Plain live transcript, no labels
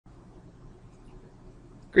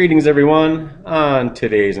Greetings, everyone. On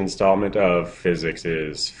today's installment of Physics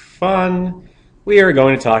is Fun, we are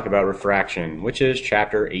going to talk about refraction, which is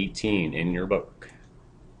chapter 18 in your book.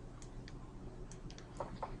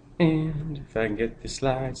 And if I can get the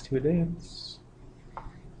slides to advance.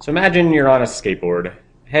 So imagine you're on a skateboard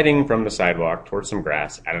heading from the sidewalk towards some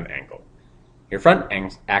grass at an angle. Your front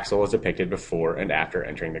axle is depicted before and after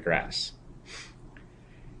entering the grass.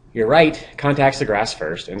 Your right contacts the grass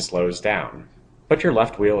first and slows down, but your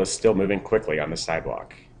left wheel is still moving quickly on the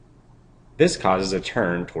sidewalk. This causes a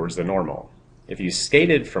turn towards the normal. If you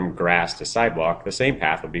skated from grass to sidewalk, the same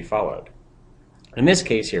path would be followed. In this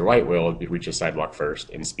case, your right wheel would reach the sidewalk first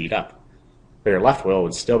and speed up, but your left wheel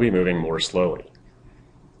would still be moving more slowly.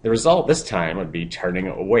 The result this time would be turning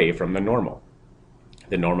away from the normal.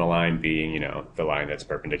 The normal line being, the line that's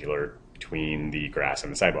perpendicular between the grass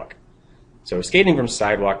and the sidewalk. So skating from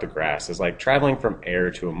sidewalk to grass is like traveling from air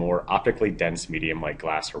to a more optically dense medium like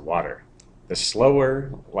glass or water. The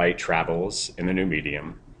slower light travels in the new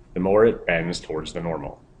medium, the more it bends towards the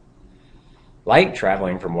normal. Light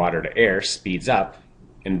traveling from water to air speeds up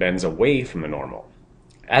and bends away from the normal.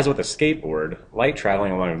 As with a skateboard, light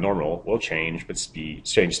traveling along the normal will change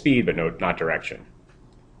speed, but not direction.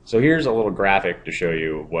 So here's a little graphic to show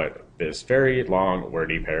you what this very long,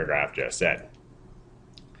 wordy paragraph just said.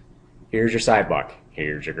 Here's your sidewalk.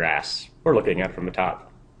 Here's your grass. We're looking at it from the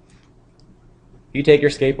top. You take your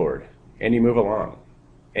skateboard and you move along,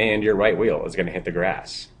 and your right wheel is going to hit the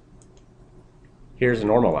grass. Here's a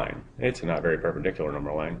normal line. It's a not very perpendicular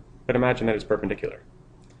normal line, but imagine that it's perpendicular.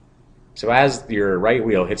 So as your right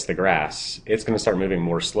wheel hits the grass, it's going to start moving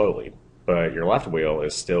more slowly, but your left wheel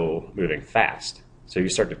is still moving fast. So you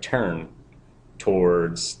start to turn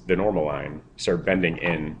towards the normal line, start bending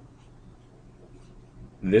in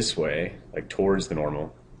this way, like towards the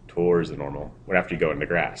normal, after you go into the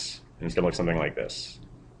grass. And it's going to look something like this.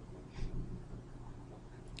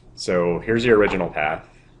 So here's your original path.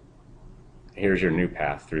 Here's your new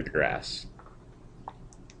path through the grass.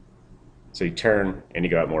 So you turn and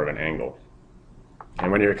you go at more of an angle.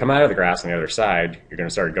 And when you come out of the grass on the other side, you're going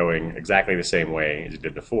to start going exactly the same way as you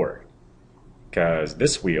did before. Because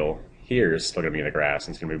this wheel here is still going to be in the grass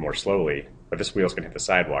and it's going to move more slowly, but this wheel is going to hit the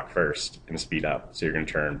sidewalk first and speed up, so you're going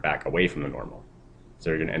to turn back away from the normal. So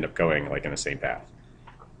you're going to end up going like in the same path.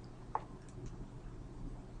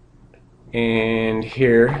 And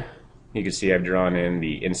here you can see I've drawn in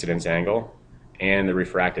the incidence angle and the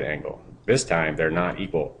refracted angle. This time they're not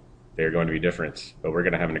equal. They're going to be different, but we're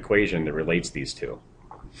going to have an equation that relates these two.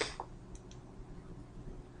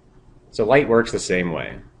 So light works the same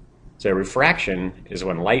way. So refraction is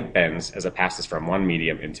when light bends as it passes from one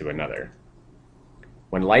medium into another.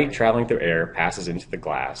 When light traveling through air passes into the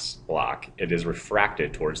glass block, it is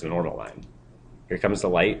refracted towards the normal line. Here comes the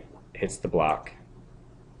light, hits the block.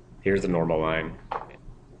 Here's the normal line.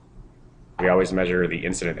 We always measure the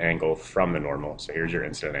incident angle from the normal, so here's your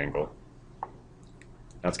incident angle.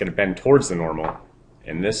 Now it's going to bend towards the normal,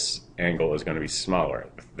 and this angle is going to be smaller,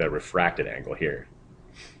 the refracted angle here.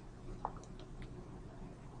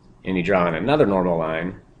 And you draw in another normal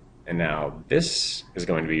line, and now this is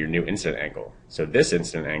going to be your new incident angle. So this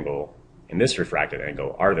incident angle and this refracted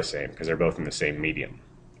angle are the same because they're both in the same medium.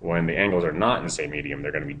 When the angles are not in the same medium,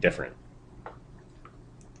 they're going to be different.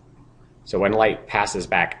 So when light passes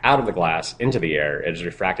back out of the glass into the air, it is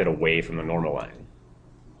refracted away from the normal line.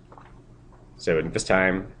 So this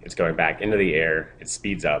time, it's going back into the air, it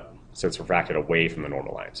speeds up, so it's refracted away from the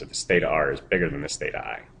normal line. So this theta r is bigger than this theta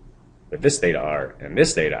I. But this theta r and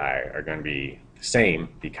this theta I are going to be the same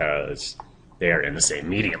because they are in the same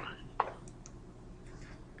medium.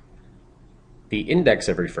 The index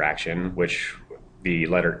of refraction, which the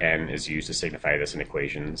letter n is used to signify this in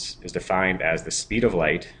equations, is defined as the speed of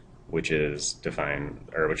light, which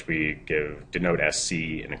we denote as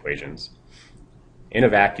c in equations, in a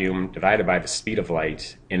vacuum divided by the speed of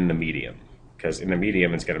light in the medium, because in the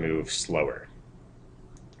medium it's going to move slower.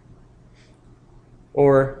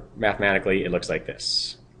 Or mathematically, it looks like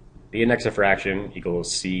this. The index of refraction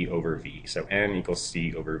equals c over v, so n equals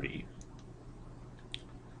c over v.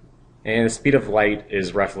 And the speed of light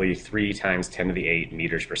is roughly 3 times 10 to the 8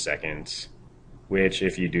 meters per second, which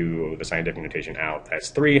if you do the scientific notation out, that's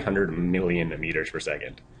 300 million meters per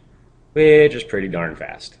second, which is pretty darn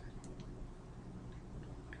fast.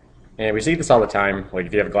 And we see this all the time. Like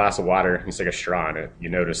if you have a glass of water and you stick a straw in it, you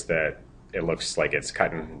notice that it looks like it's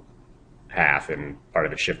cut in half and part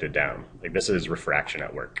of it shifted down. Like this is refraction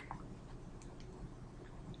at work.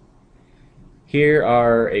 Here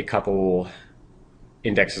are a couple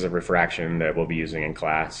indexes of refraction that we'll be using in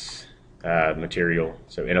class. Material.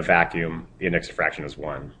 So in a vacuum, the index of refraction is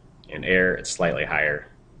 1. In air, it's slightly higher.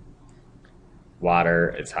 Water,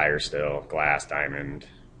 it's higher still. Glass, diamond,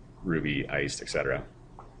 ruby, ice, etc.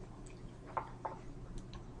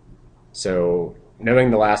 So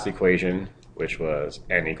knowing the last equation, which was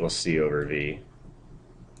n equals c over v,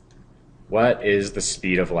 what is the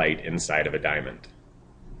speed of light inside of a diamond?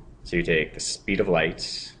 So you take the speed of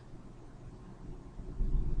light,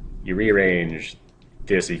 you rearrange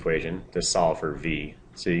this equation to solve for v,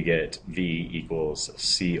 so you get v equals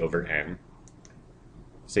c over n.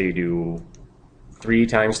 So you do 3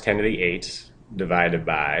 times 10 to the 8 divided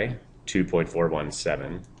by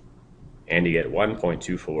 2.417, and you get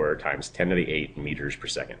 1.24 times 10 to the 8 meters per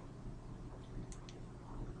second.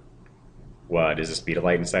 What is the speed of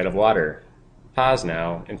light inside of water? Pause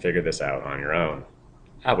now and figure this out on your own.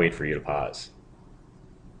 I'll wait for you to pause.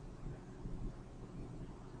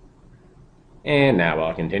 And now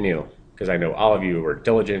I'll continue, because I know all of you were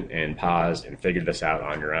diligent and paused and figured this out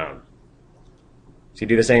on your own. So you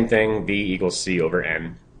do the same thing, v equals c over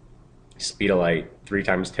n, speed of light, 3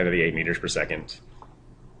 times 10 to the 8 meters per second,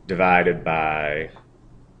 divided by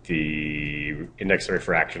the index of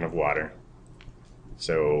refraction of water.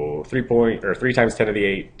 So 3 times 10 to the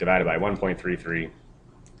 8 divided by 1.33,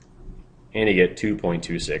 and you get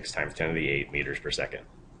 2.26 times 10 to the 8 meters per second.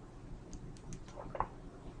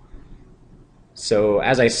 So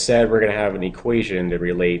as I said, we're going to have an equation that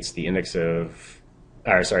relates the angle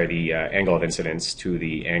of incidence to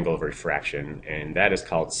the angle of refraction, and that is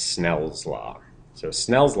called Snell's law. So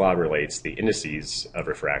Snell's law relates the indices of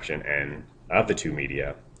refraction and of the two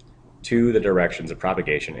media to the directions of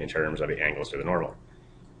propagation in terms of the angles to the normal.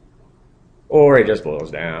 Or it just boils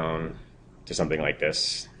down to something like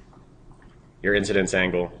this. Your incidence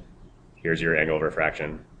angle, here's your angle of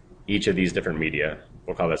refraction. Each of these different media,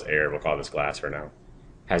 we'll call this air, we'll call this glass for now,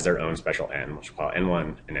 has their own special n, which we'll call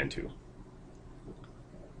n1 and n2.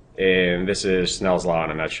 And this is Snell's law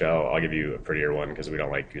in a nutshell. I'll give you a prettier one because we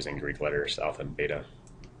don't like using Greek letters, alpha and beta.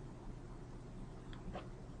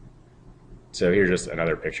 So here's just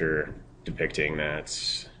another picture depicting that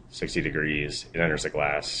 60 degrees, it enters the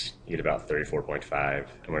glass, you get about 34.5,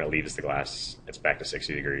 and when it leaves the glass, it's back to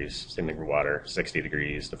 60 degrees. Same thing for water, 60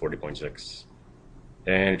 degrees to 40.6,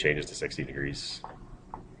 and it changes to 60 degrees.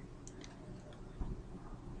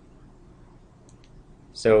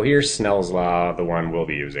 So here's Snell's law, the one we'll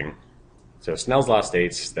be using. So Snell's law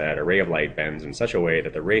states that a ray of light bends in such a way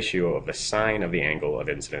that the ratio of the sine of the angle of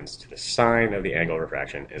incidence to the sine of the angle of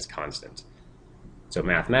refraction is constant. So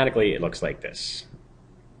mathematically, it looks like this.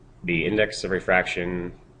 The index of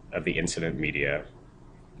refraction of the incident media,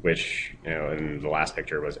 which, in the last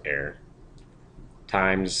picture was air,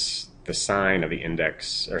 times the sine of the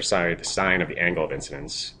the sine of the angle of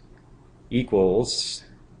incidence equals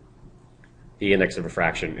the index of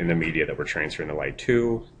refraction in the media that we're transferring the light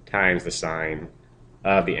to times the sine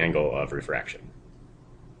of the angle of refraction.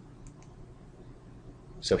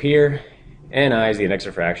 So here, Ni is the index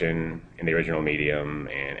of refraction in the original medium,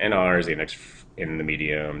 and Nr is the index in the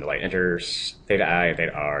medium the light enters. Theta I and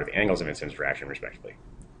theta R are the angles of incidence refraction, respectively.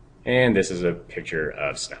 And this is a picture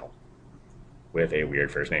of Snell with a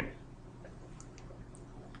weird first name.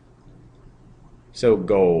 So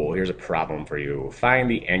goal, here's a problem for you. Find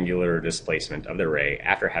the angular displacement of the ray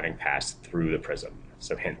after having passed through the prism.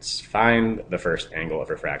 So hence, find the first angle of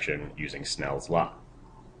refraction using Snell's law.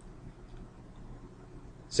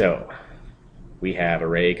 So we have a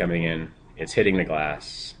ray coming in, it's hitting the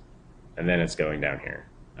glass, and then it's going down here.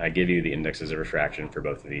 I give you the indexes of refraction for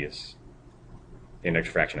both of these. The index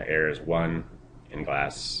of refraction of air is 1, in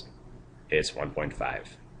glass it's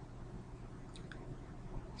 1.5.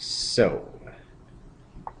 So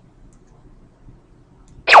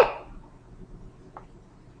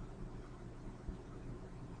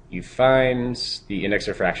you find the index of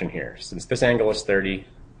refraction here. Since this angle is 30,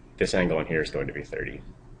 this angle in here is going to be 30.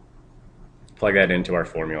 Plug that into our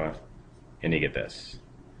formula, and you get this.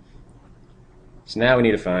 So now we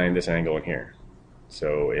need to find this angle in here.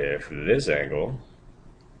 So if this angle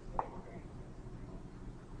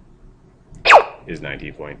is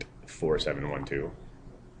 19.4712,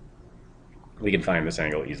 we can find this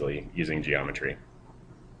angle easily using geometry.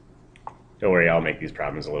 Don't worry, I'll make these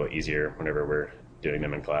problems a little easier whenever we're doing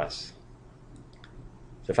them in class.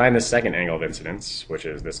 So find the second angle of incidence, which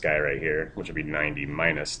is this guy right here, which would be 90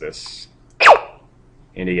 minus this,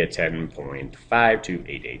 and you get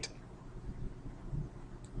 10.5288.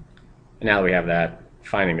 And now that we have that,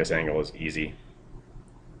 finding this angle is easy.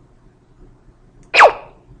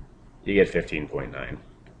 You get 15.9.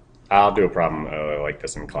 I'll do a problem like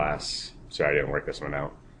this in class, so I didn't work this one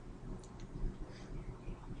out.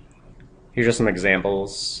 Here's just some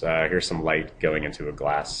examples. Here's some light going into a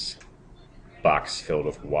glass box filled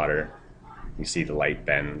with water. You see the light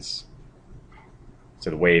bends. So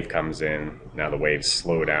the wave comes in. Now the waves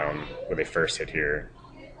slow down when they first hit here.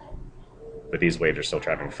 But these waves are still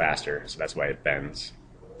traveling faster, so that's why it bends.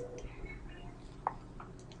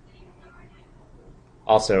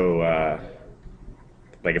 Also,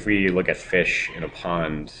 like if we look at fish in a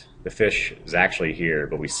pond, the fish is actually here,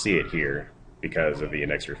 but we see it here because of the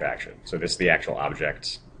index refraction. So this is the actual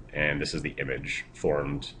object, and this is the image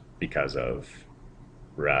formed because of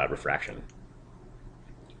refraction.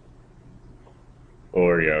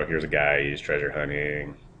 Or, here's a guy, he's treasure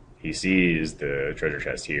hunting. He sees the treasure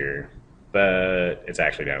chest here, but it's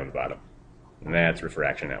actually down at the bottom. And that's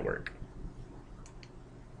refraction at work.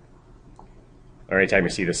 Or anytime you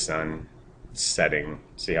see the sun setting,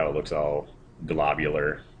 see how it looks all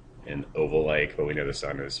globular and oval-like, but we know the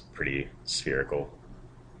sun is pretty spherical.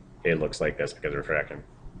 It looks like this because of refraction.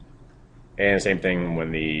 And the same thing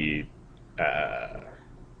when the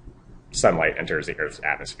sunlight enters the Earth's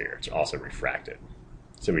atmosphere. It's also refracted.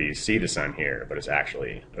 So we see the sun here, but it's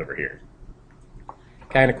actually over here.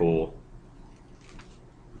 Kind of cool.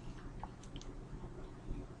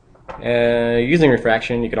 Using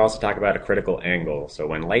refraction, you can also talk about a critical angle. So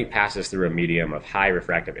when light passes through a medium of high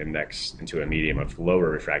refractive index into a medium of lower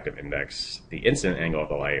refractive index, the incident angle of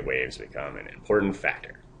the light waves become an important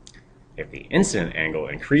factor. If the incident angle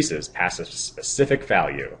increases past a specific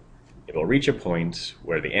value, it will reach a point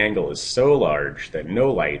where the angle is so large that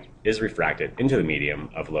no light is refracted into the medium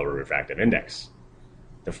of lower refractive index.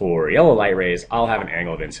 The 4 yellow light rays all have an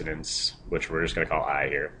angle of incidence, which we're just going to call I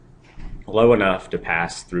here, low enough to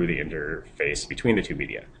pass through the interface between the two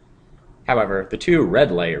media. However, the 2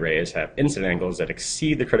 red light rays have incident angles that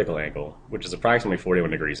exceed the critical angle, which is approximately 41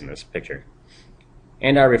 degrees in this picture,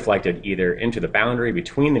 and are reflected either into the boundary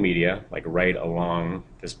between the media, like right along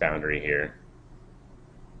this boundary here,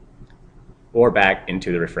 or back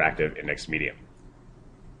into the refractive index medium.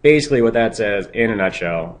 Basically what that says in a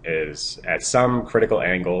nutshell is at some critical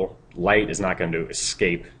angle, light is not going to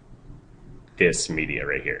escape this media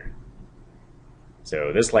right here.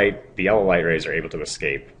 So this light, the yellow light rays are able to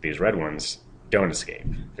escape. These red ones don't escape.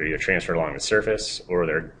 They're either transferred along the surface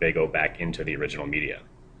or they go back into the original media.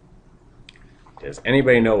 Does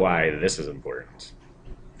anybody know why this is important?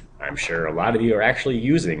 I'm sure a lot of you are actually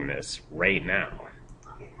using this right now.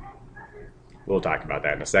 We'll talk about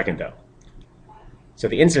that in a second, though. So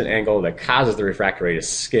the incident angle that causes the refractor ray to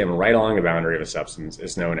skim right along the boundary of a substance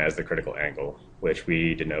is known as the critical angle, which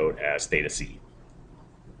we denote as theta c.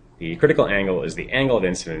 The critical angle is the angle of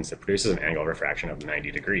incidence that produces an angle of refraction of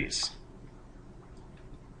 90 degrees.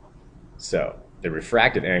 So the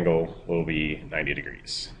refracted angle will be 90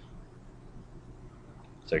 degrees.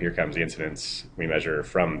 So here comes the incidence. We measure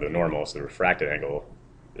from the normal, so the refracted angle,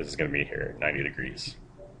 this is going to be here, 90 degrees.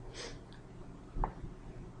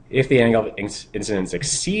 If the angle of incidence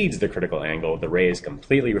exceeds the critical angle, the ray is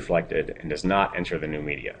completely reflected and does not enter the new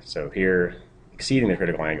media. So here, exceeding the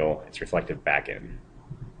critical angle, it's reflected back in.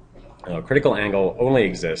 Critical angle only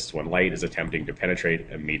exists when light is attempting to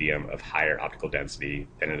penetrate a medium of higher optical density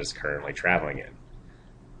than it is currently traveling in.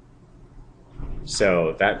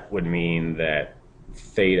 So that would mean that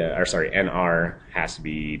NR has to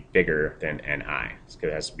be bigger than NI.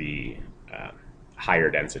 It has to be higher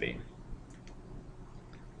density.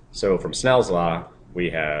 So from Snell's law, we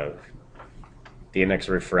have the index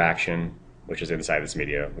of refraction, which is inside this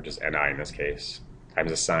media, which is Ni in this case,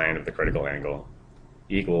 times the sine of the critical angle,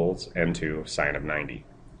 equals N2 sine of 90.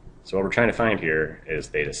 So what we're trying to find here is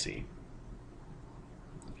theta c.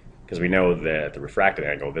 Because we know that the refracted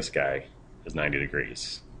angle, this guy, is 90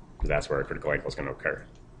 degrees, because that's where our critical angle is going to occur.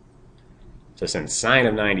 So since sine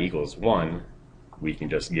of 90 equals 1, we can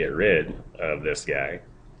just get rid of this guy,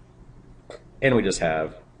 and we just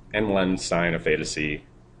have N1 sine of theta c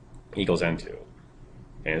equals N2.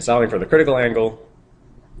 And solving for the critical angle,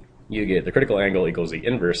 you get the critical angle equals the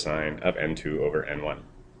inverse sine of N2 over N1.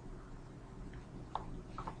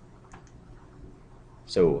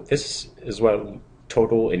 So this is what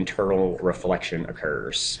total internal reflection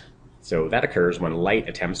occurs. So that occurs when light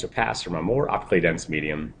attempts to pass from a more optically dense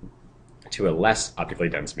medium to a less optically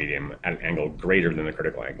dense medium at an angle greater than the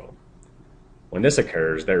critical angle. When this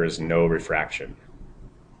occurs, there is no refraction.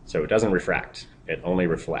 So it doesn't refract, it only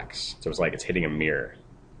reflects. So it's like it's hitting a mirror.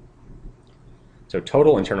 So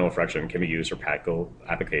total internal reflection can be used for practical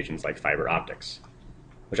applications like fiber optics,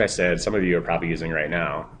 which I said some of you are probably using right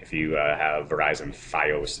now if you have Verizon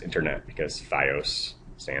Fios internet, because Fios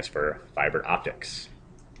stands for fiber optics.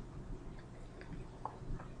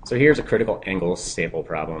 So here's a critical angle sample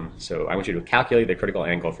problem. So I want you to calculate the critical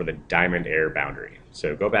angle for the diamond air boundary.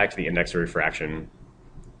 So go back to the index of refraction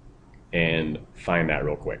and find that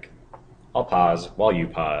real quick. I'll pause while you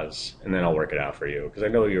pause, and then I'll work it out for you, because I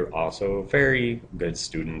know you're also very good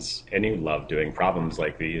students, and you love doing problems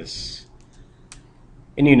like these.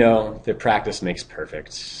 And you know that practice makes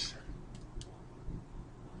perfect.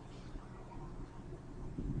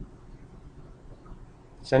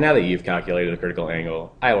 So now that you've calculated the critical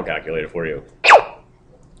angle, I will calculate it for you.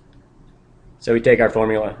 So we take our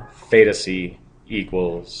formula, theta c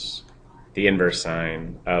equals the inverse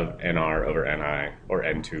sine of nr over ni, or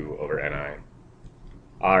n2 over ni.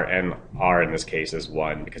 R in this case is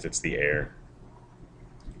 1 because it's the air.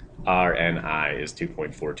 Rni is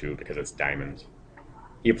 2.42 because it's diamond.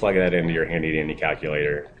 You plug that into your handy-dandy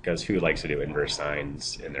calculator, because who likes to do inverse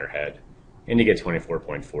sines in their head? And you get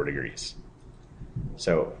 24.4 degrees.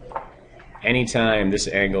 So anytime this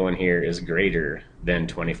angle in here is greater than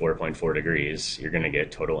 24.4 degrees, you're going to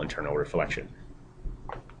get total internal reflection.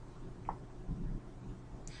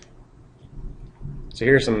 So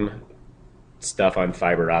here's some stuff on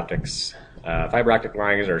fiber optics. Fiber optic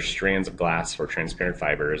lines are strands of glass or transparent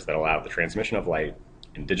fibers that allow the transmission of light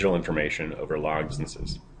and digital information over long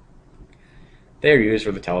distances. They are used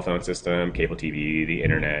for the telephone system, cable TV, the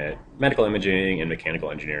internet, medical imaging, and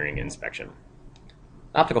mechanical engineering inspection.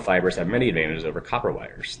 Optical fibers have many advantages over copper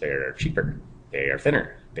wires. They are cheaper, they are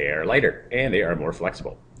thinner, they are lighter, and they are more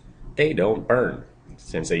flexible. They don't burn,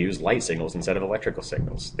 since they use light signals instead of electrical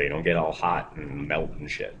signals. They don't get all hot and melt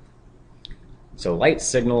and shit. So light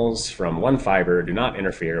signals from one fiber do not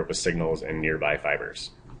interfere with signals in nearby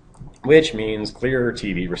fibers, which means clearer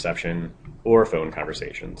TV reception or phone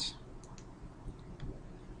conversations.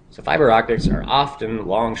 So fiber optics are often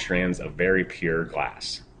long strands of very pure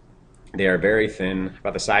glass. They are very thin,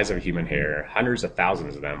 about the size of a human hair. Hundreds of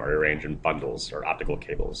thousands of them are arranged in bundles or optical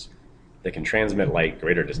cables that can transmit light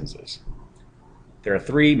greater distances. There are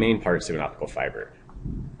three main parts to an optical fiber.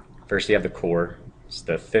 First, you have the core. It's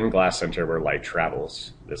the thin glass center where light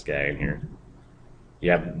travels, this guy in here.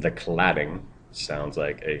 You have the cladding, sounds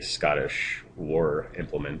like a Scottish war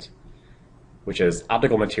implement, which is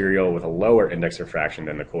optical material with a lower index of refraction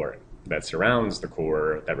than the core that surrounds the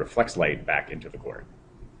core that reflects light back into the core.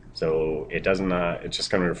 So it doesn't, it's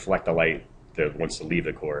just going to reflect the light that wants to leave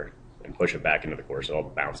the core and push it back into the core so it all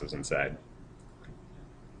bounces inside.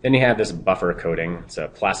 Then you have this buffer coating. It's a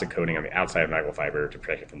plastic coating on the outside of an optical fiber to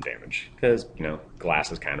protect it from damage, because, you know,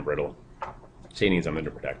 glass is kind of brittle, so you need something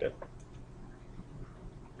to protect it.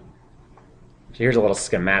 So here's a little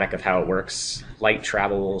schematic of how it works. Light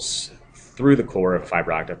travels through the core of a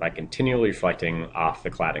fiber optic by continually reflecting off the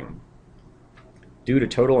cladding. Due to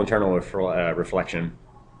total internal reflection,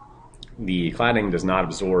 the cladding does not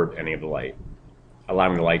absorb any of the light,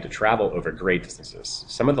 allowing the light to travel over great distances.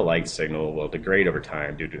 Some of the light signal will degrade over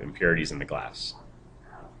time due to impurities in the glass.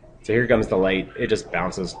 So here comes the light. It just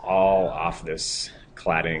bounces all off this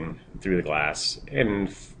cladding through the glass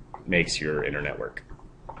and makes your internet work.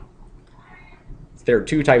 There are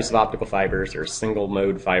two types of optical fibers. There are single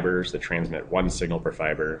mode fibers that transmit one signal per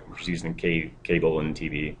fiber, which is used in cable and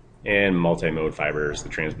TV, and multi-mode fibers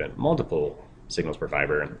that transmit multiple signals per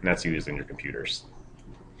fiber, and that's used in your computers.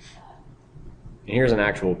 And here's an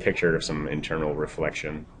actual picture of some internal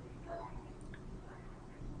reflection.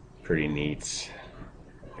 Pretty neat.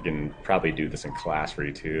 I can probably do this in class for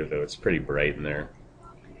you too, though it's pretty bright in there.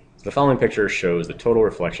 So the following picture shows the total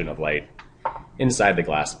reflection of light inside the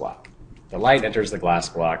glass block. The light enters the glass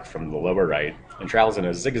block from the lower right and travels in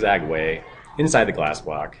a zigzag way inside the glass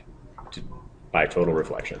block by total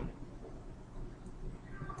reflection.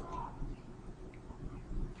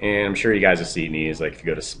 And I'm sure you guys have seen these, like if you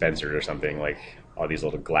go to Spencer's or something, like all these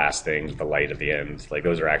little glass things with the light at the end, like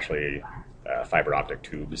those are actually fiber optic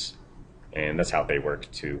tubes. And that's how they work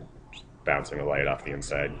too, just bouncing the light off the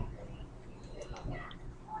inside.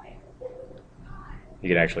 You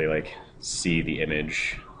can actually like see the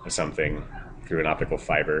image of something through an optical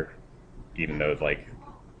fiber, even though like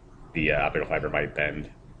the optical fiber might bend.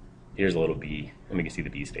 Here's a little bee, and we can see the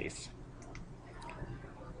bee's face.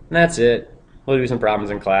 And that's it. We'll do some problems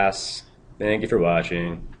in class. Thank you for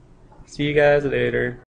watching. See you guys later.